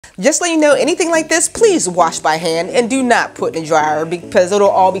Just let you know, anything like this, please wash by hand and do not put in the dryer because it'll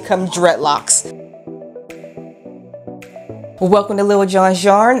all become dreadlocks. Welcome to Lil John's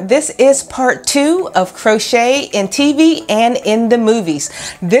Yarn. This is part 2 of crochet in TV and in the movies.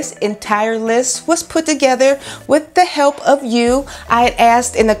 This entire list was put together with the help of you. I had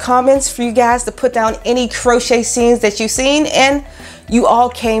asked in the comments for you guys to put down any crochet scenes that you've seen, and you all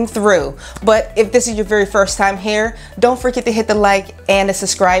came through. But if this is your very first time here, don't forget to hit the like and the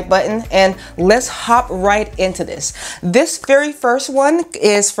subscribe button, and let's hop right into this. This very first one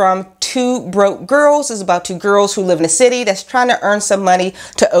is from Two Broke Girls. It's about two girls who live in a city that's trying to earn some money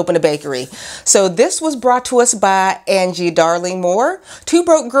to open a bakery. So this was brought to us by Angie Darling Moore. Two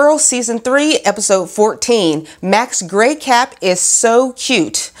Broke Girls season 3 episode 14. Mac's gray cap is so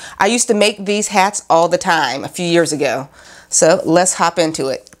cute. I used to make these hats all the time a few years ago. So let's hop into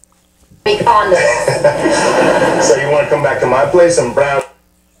it. So you want to come back to my place and brown?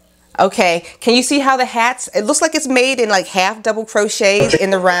 Okay, can you see how the hats, it looks like it's made in like half double crochets in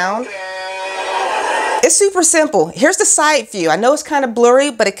the round. It's super simple. Here's the side view. I know it's kind of blurry,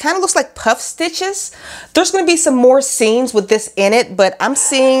 but it kind of looks like puff stitches. There's going to be some more scenes with this in it, but I'm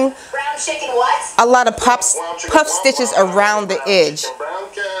seeing a lot of puff stitches around the edge.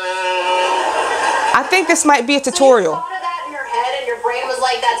 I think this might be a tutorial.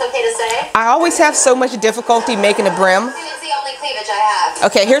 I always have so much difficulty making a brim.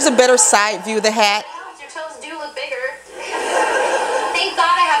 Okay, here's a better side view of the hat. Your toes do look bigger. Thank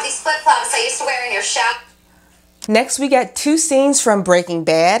God I have these flip-flops I used to wear in your shower. Next, we got two scenes from Breaking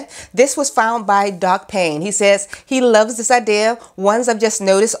Bad. This was found by Doc Payne. He says he loves this idea. Ones I've just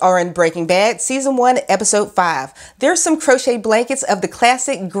noticed are in Breaking Bad, season 1, episode 5. There's some crochet blankets of the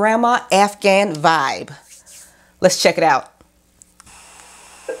classic grandma Afghan vibe. Let's check it out.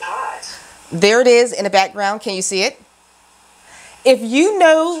 There it is in the background. Can you see it? If you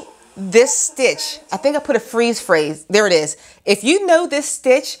know this stitch, I think I put a freeze phrase. There it is. If you know this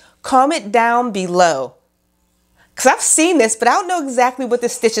stitch, comment down below. Because I've seen this, but I don't know exactly what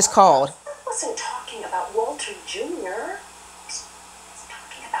this stitch is called. I wasn't talking about Walter Jr.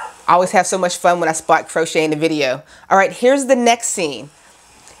 I always have so much fun when I spot crochet in the video. All right, here's the next scene.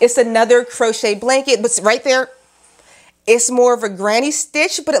 It's another crochet blanket, but right there, it's more of a granny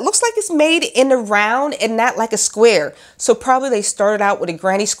stitch, but it looks like it's made in a round and not like a square. So probably they started out with a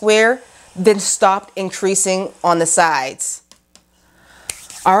granny square, then stopped increasing on the sides.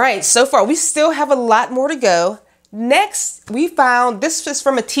 All right, so far we still have a lot more to go. Next, we found, this is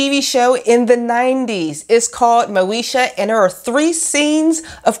from a TV show in the 90s. It's called Moesha, and there are 3 scenes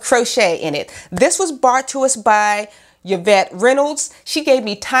of crochet in it. This was brought to us by Yvette Reynolds. She gave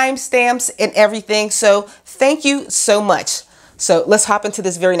me timestamps and everything, so thank you so much. So let's hop into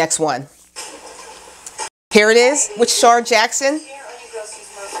this very next one. Here it is with Shar Jackson.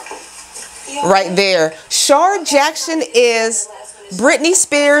 Right there. Shar Jackson is Britney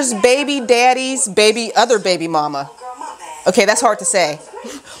Spears' baby daddy's other baby mama. Okay, that's hard to say.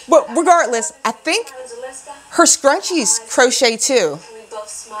 But regardless, I think her scrunchies crochet too.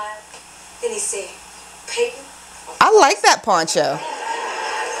 I like that poncho.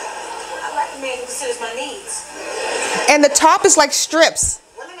 I like a man who considers my needs. And the top is like strips.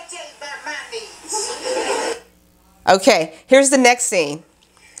 Well, let me tell you about my needs. Okay, here's the next scene.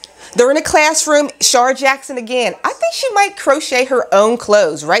 They're in a classroom. Shar Jackson again. I think she might crochet her own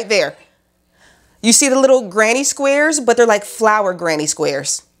clothes right there. You see the little granny squares, but they're like flower granny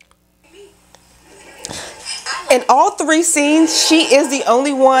squares. In all 3 scenes, she is the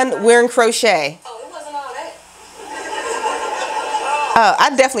only one wearing crochet. Oh, I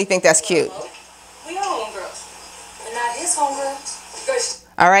definitely think that's cute. We are homegirls, and not his homegirls.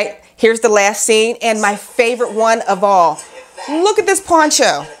 All right, here's the last scene and my favorite one of all. Look at this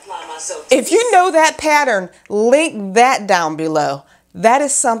poncho. If you know that pattern, link that down below. That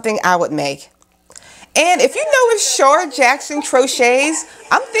is something I would make. And if you know if Shar Jackson crochets,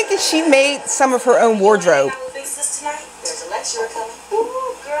 I'm thinking she made some of her own wardrobe. There's a lecturer coming.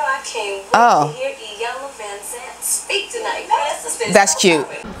 Ooh, girl, I can't wait to hear Iyanla Van Zandt speak tonight. That's cute.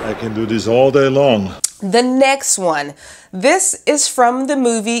 I can do this all day long. The next one. This is from the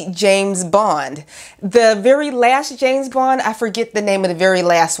movie James Bond. The very last James Bond, I forget the name of the very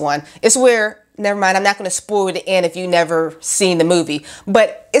last one. It's where, never mind, I'm not going to spoil the end if you've never seen the movie.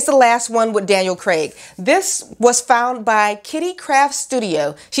 But it's the last one with Daniel Craig. This was found by Kitty Craft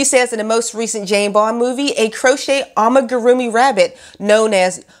Studio. She says in the most recent James Bond movie, a crochet amigurumi rabbit known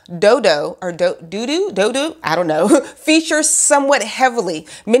as Dodo, or Dodo, I don't know, features somewhat heavily.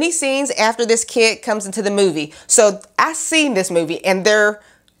 Many scenes after this kid comes into the movie. So I've seen this movie and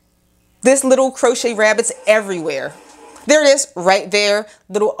this little crochet rabbits everywhere. There it is, right there,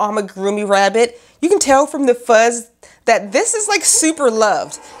 little amigurumi rabbit. You can tell from the fuzz that this is like super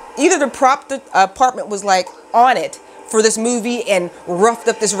loved. Either the prop department was like on it for this movie and roughed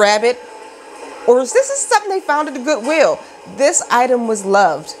up this rabbit, or this is something they found at the Goodwill. This item was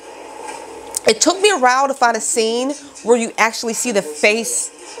loved. It took me a while to find a scene where you actually see the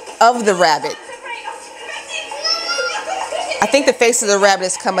face of the rabbit. I think the face of the rabbit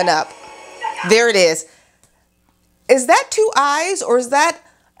is coming up. There it is. Is that two eyes, or is that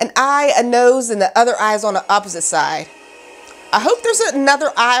an eye, a nose, and the other eye is on the opposite side? I hope there's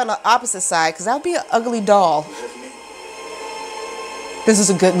another eye on the opposite side, because that would be an ugly doll. This is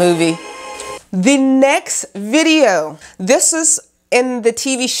a good movie. The next video. This is in the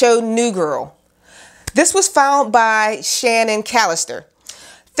TV show New Girl. This was found by Shannon Callister.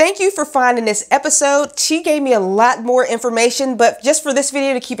 Thank you for finding this episode. She gave me a lot more information, but just for this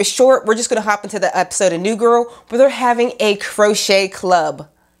video, to keep it short, we're just going to hop into the episode of New Girl, where they're having a crochet club.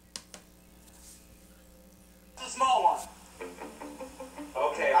 The small one.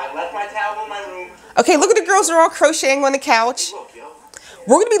 Okay, I left my towel in my room. Okay, look at the girls. They're all crocheting on the couch.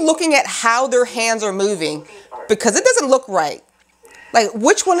 We're going to be looking at how their hands are moving, because it doesn't look right. Like,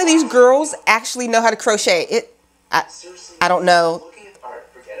 which one of these girls actually know how to crochet? I don't know.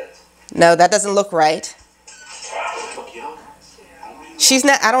 No, that doesn't look right. She's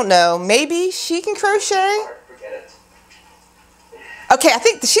not, I don't know. Maybe she can crochet? Okay, I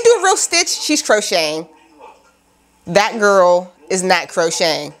think, did she do a real stitch? She's crocheting. That girl is not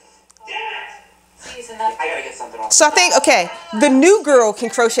crocheting. So I think, okay, the new girl can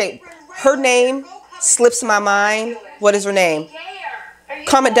crochet. Her name slips my mind. What is her name?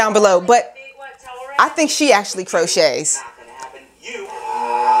 Comment down below. But I think she actually crochets.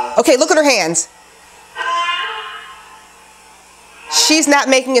 Okay, look at her hands. She's not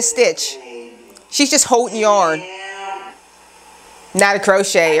making a stitch. She's just holding yarn. Not a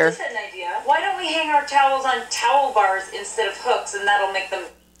crocheter. I just had an idea. Why don't we hang our towels on towel bars instead of hooks, and that'll make them...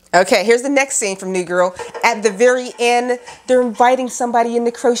 Okay, here's the next scene from New Girl. At the very end, they're inviting somebody in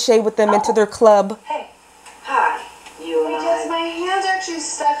to crochet with them into their club. Hey. Hi. You and Because my hands are actually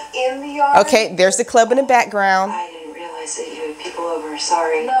stuck in the yarn. Okay, there's the club in the background. I didn't realize that you had people over.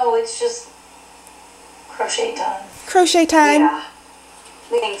 Sorry. No, it's just crochet time. Crochet time. Yeah.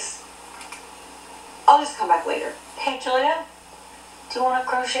 Thanks. I'll just come back later. Hey, Julia, do you want to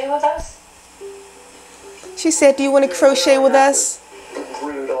crochet with us? She said, do you want to crochet with us?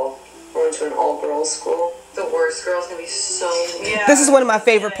 Brutal. I went to an all-girls school. The worst girl's gonna be so mean. This is one of my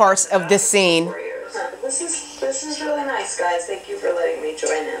favorite parts of this scene. This is really nice, guys. Thank you for letting me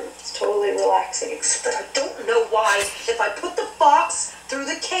join in. It's totally relaxing. But I don't know why, if I put the fox through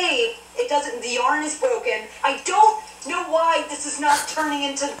the cave, it doesn't, the yarn is broken. I don't know why this is not turning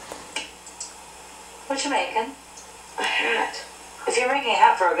into... What you making? a hat. If you're making a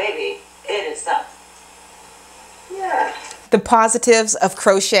hat for a baby, it is done. Yeah. The positives of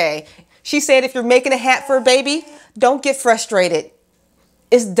crochet. She said if you're making a hat for a baby, don't get frustrated.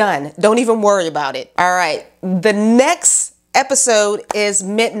 It's done. Don't even worry about it. All right. The next episode is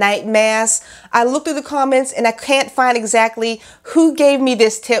Midnight Mass. I looked through the comments and I can't find exactly who gave me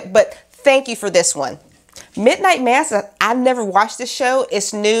this tip, but thank you for this one. Midnight Mass, I've never watched this show.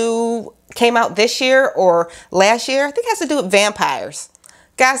 It's new, came out this year or last year. I think it has to do with vampires.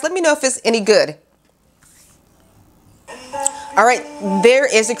 Guys, let me know if it's any good. All right, there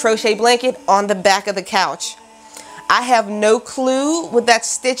is a crochet blanket on the back of the couch. I have no clue what that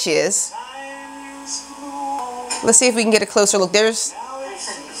stitch is. Let's see if we can get a closer look.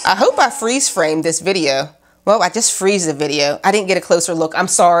 I hope I freeze framed this video. Well, I just freeze the video. I didn't get a closer look. I'm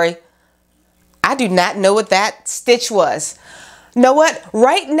sorry. I do not know what that stitch was. Know what?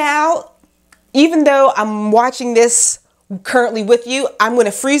 Right now, even though I'm watching this currently with you, I'm going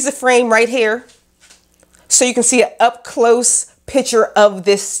to freeze the frame right here so you can see an up close picture of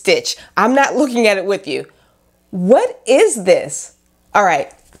this stitch. I'm not looking at it with you. What is this? All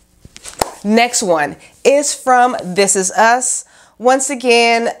right. Next one is from This Is Us. Once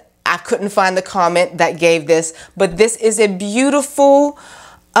again, I couldn't find the comment that gave this, but this is a beautiful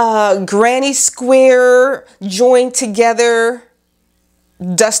granny square joined together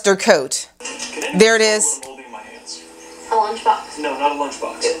duster coat. There it is. A lunchbox. No, not a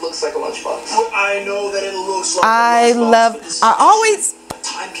lunchbox. It looks like a lunchbox. I know that it looks like a lunchbox.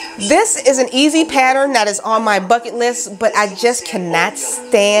 This is an easy pattern that is on my bucket list, but I just cannot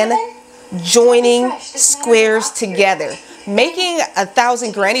stand joining squares together. Making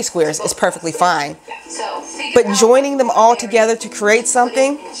 1,000 granny squares is perfectly fine, but joining them all together to create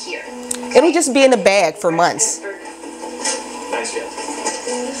something, it'll just be in a bag for months. Nice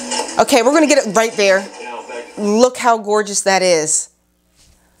job. Okay, we're gonna get it right there. Now back Look how gorgeous that is.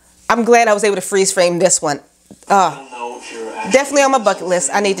 I'm glad I was able to freeze frame this one. Definitely on my bucket list.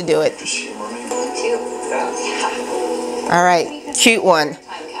 I need to do it. All right, cute one.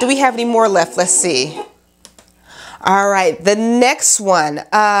 Do we have any more left? Let's see. All right, the next one,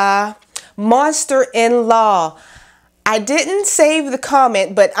 Monster-in-Law. I didn't save the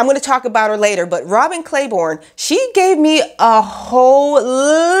comment, but I'm going to talk about her later. But Robin Claiborne, she gave me a whole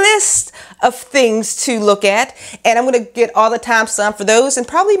list of things to look at. And I'm going to get all the timestamp for those and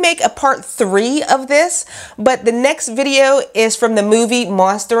probably make a part 3 of this. But the next video is from the movie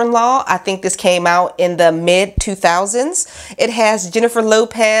Monster-in-Law. I think this came out in the mid-2000s. It has Jennifer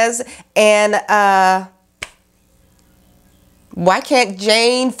Lopez and why can't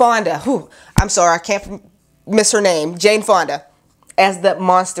Jane Fonda? Whew, I'm sorry, I can't miss her name. Jane Fonda as the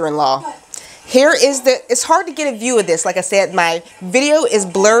monster-in-law. Here is the, it's hard to get a view of this. Like I said, my video is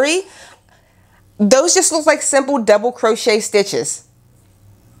blurry. Those just look like simple double crochet stitches.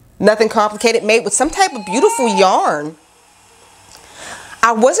 Nothing complicated, made with some type of beautiful yarn.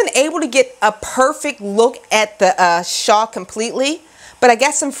 I wasn't able to get a perfect look at the shawl completely, but I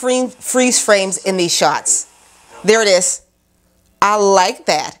got some freeze frames in these shots. There it is. I like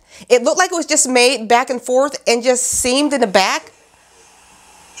that. It looked like it was just made back and forth and just seamed in the back.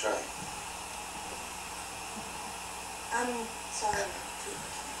 Try. I'm sorry.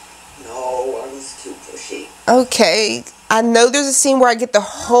 No, I was too pushy. Okay. I know there's a scene where I get the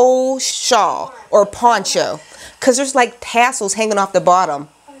whole shawl or poncho because there's like tassels hanging off the bottom.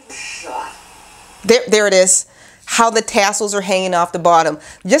 There it is. How the tassels are hanging off the bottom.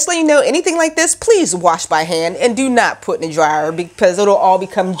 Just let you know, anything like this, please wash by hand and do not put in a dryer because it'll all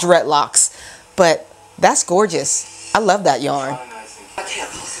become dreadlocks. But that's gorgeous. I love that yarn. I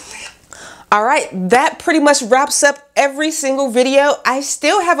can't possibly. All right, that pretty much wraps up every single video. I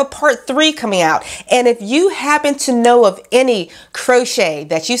still have a part 3 coming out. And if you happen to know of any crochet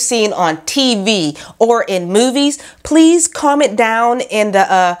that you've seen on TV or in movies, please comment down in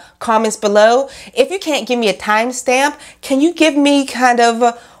the comments below. If you can't give me a timestamp, can you give me kind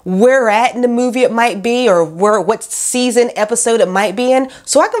of where at in the movie it might be, or what season, episode it might be in,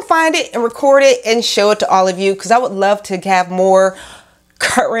 so I can find it and record it and show it to all of you, because I would love to have more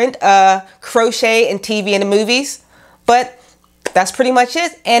current crochet and TV and the movies. But that's pretty much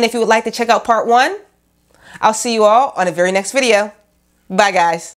it. And if you would like to check out part 1, I'll see you all on the very next video. Bye guys.